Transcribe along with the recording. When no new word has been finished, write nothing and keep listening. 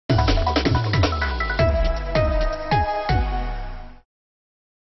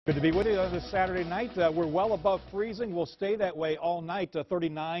Good to be with you this Saturday night. We're well above freezing. We'll stay that way all night.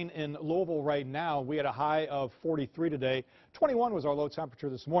 39 in Louisville right now. We had a high of 43 today. 21 was our low temperature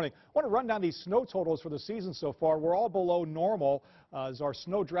this morning. I want to run down these snow totals for the season so far. We're all below normal as our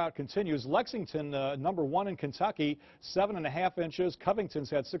snow drought continues. Lexington, number 1 in Kentucky, 7.5 inches. Covington's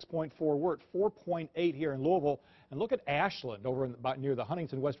had 6.4. We're at 4.8 here in Louisville. And look at Ashland over about near the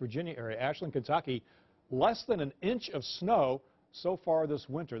Huntington, West Virginia area. Ashland, Kentucky, less than an inch of snow so far this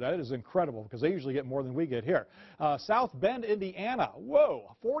winter. That is incredible because they usually get more than we get here. South Bend, Indiana,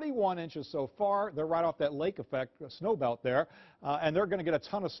 whoa, 41 inches so far. They're right off that lake effect snow belt there, and they're going to get a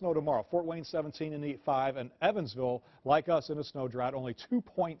ton of snow tomorrow. Fort Wayne, 17 and 5, and Evansville, like us in a snow drought, only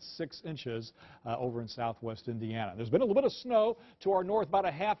 2.6 inches over in southwest Indiana. There's been a little bit of snow to our north, about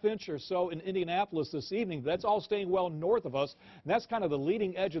a ½ inch or so in Indianapolis this evening. That's all staying well north of us, and that's kind of the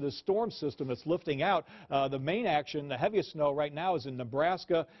leading edge of the storm system that's lifting out. The main action, the heaviest snow right now is in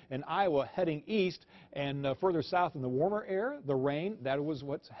Nebraska and Iowa heading east, and further south in the warmer air, the rain, that was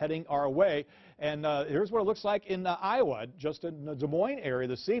what's heading our way. And here's what it looks like in Iowa, just in the Des Moines area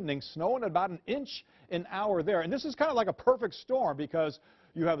this evening, snowing about an inch an hour there. And this is kind of like a perfect storm because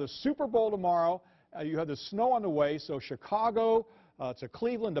you have the Super Bowl tomorrow, you have the snow on the way, so Chicago to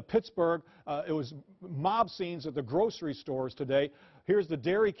Cleveland to Pittsburgh. It was mob scenes at the grocery stores today. Here's the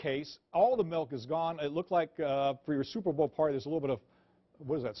dairy case. All the milk is gone. It looked like for your Super Bowl party, there's a little bit of,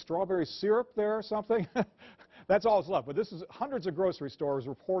 what is that, strawberry syrup there or something? That's all that's left. But this is hundreds of grocery stores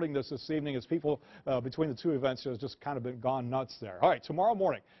reporting this evening as people between the two events has just kind of been gone nuts there. All right, tomorrow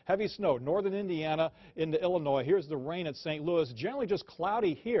morning, heavy snow, northern Indiana into Illinois. Here's the rain at St. Louis. Generally just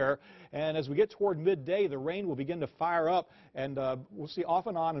cloudy here. And as we get toward midday, the rain will begin to fire up. And we'll see off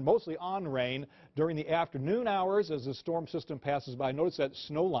and on and mostly on rain during the afternoon hours as the storm system passes by. Notice that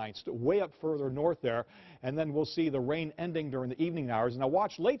snow line way up further north there. And then we'll see the rain ending during the evening hours. Now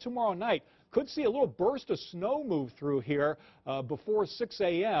watch late tomorrow night. Could see a little burst of snow move through here before 6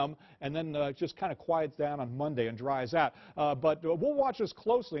 a.m. and then just kind of quiets down on Monday and dries out. But we'll watch this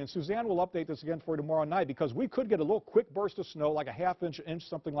closely, and Suzanne will update this again for you tomorrow night because we could get a little quick burst of snow, like a ½ inch,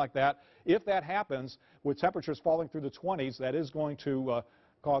 something like that. If that happens, with temperatures falling through the 20s, that is going to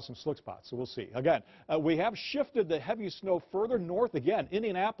cause some slick spots, so we'll see. Again, we have shifted the heavy snow further north again.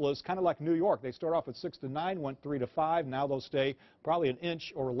 Indianapolis, kind of like New York, they start off at 6 to 9, went 3 to 5. Now they'll stay probably an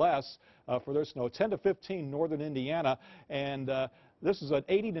inch or less for their snow. 10 to 15 northern Indiana, and this is an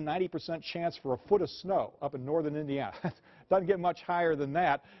 80 to 90% chance for a foot of snow up in northern Indiana. Doesn't get much higher than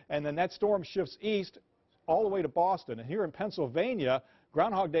that. And then that storm shifts east all the way to Boston. And here in Pennsylvania,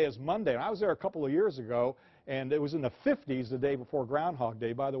 Groundhog Day is Monday. And I was there a couple of years ago, and it was in the 50s the day before Groundhog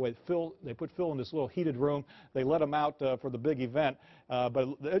Day. By the way, they put Phil in this little heated room. They let him out for the big event. But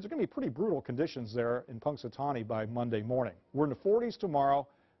there's going to be pretty brutal conditions there in Punxsutawney by Monday morning. We're in the 40s tomorrow,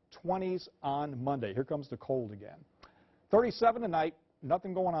 20s on Monday. Here comes the cold again. 37 tonight.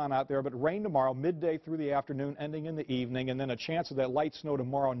 Nothing going on out there, but rain tomorrow, midday through the afternoon, ending in the evening, and then a chance of that light snow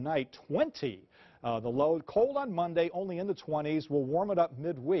tomorrow night, 20. The low, cold on Monday, only in the 20s. We'll warm it up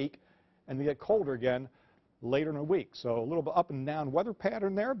midweek, and we get colder again later in the week. So a little bit up and down weather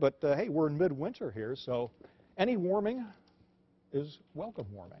pattern there, but hey, we're in midwinter here, so any warming is welcome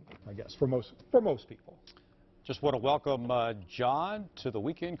warming, I guess, for most people. Just want to welcome John to the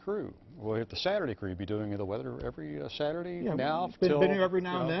weekend crew. We'll hit the Saturday crew. You'll be doing the weather every Saturday now. Been here every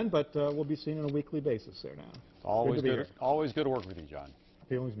now and then, but we'll be seen on a weekly basis there now. Always good to work with you, John.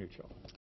 Feelings mutual.